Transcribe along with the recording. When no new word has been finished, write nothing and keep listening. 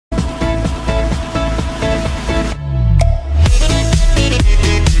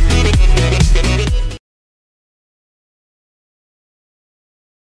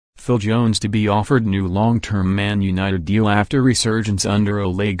Phil Jones to be offered new long-term Man United deal after resurgence under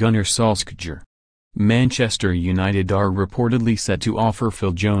Ole Gunnar Solskjaer. Manchester United are reportedly set to offer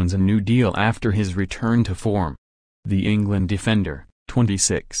Phil Jones a new deal after his return to form. The England defender,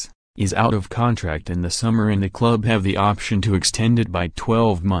 26, is out of contract in the summer and the club have the option to extend it by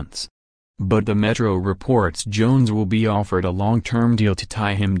 12 months. But the Metro reports Jones will be offered a long-term deal to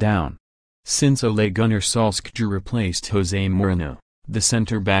tie him down. Since Ole Gunnar Solskjaer replaced Jose Mourinho, the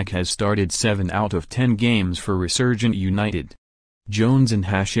centre-back has started 7 out of 10 games for resurgent United. Jones'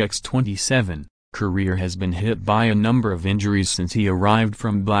 27 career has been hit by a number of injuries since he arrived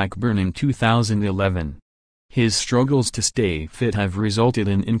from Blackburn in 2011. His struggles to stay fit have resulted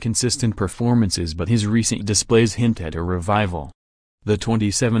in inconsistent performances, but his recent displays hint at a revival. The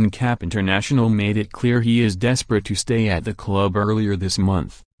 27-cap international made it clear he is desperate to stay at the club earlier this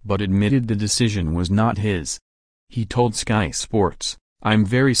month, but admitted the decision was not his. He told Sky Sports, "I'm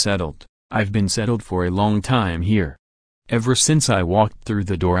very settled. I've been settled for a long time here. Ever since I walked through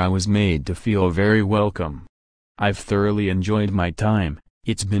the door I was made to feel very welcome. I've thoroughly enjoyed my time,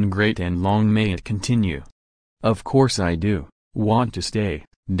 it's been great and long may it continue. Of course I do want to stay,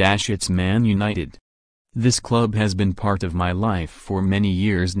 it's Man United. This club has been part of my life for many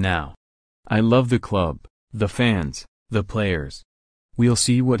years now. I love the club, the fans, the players. We'll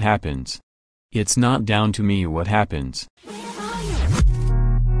see what happens. It's not down to me what happens."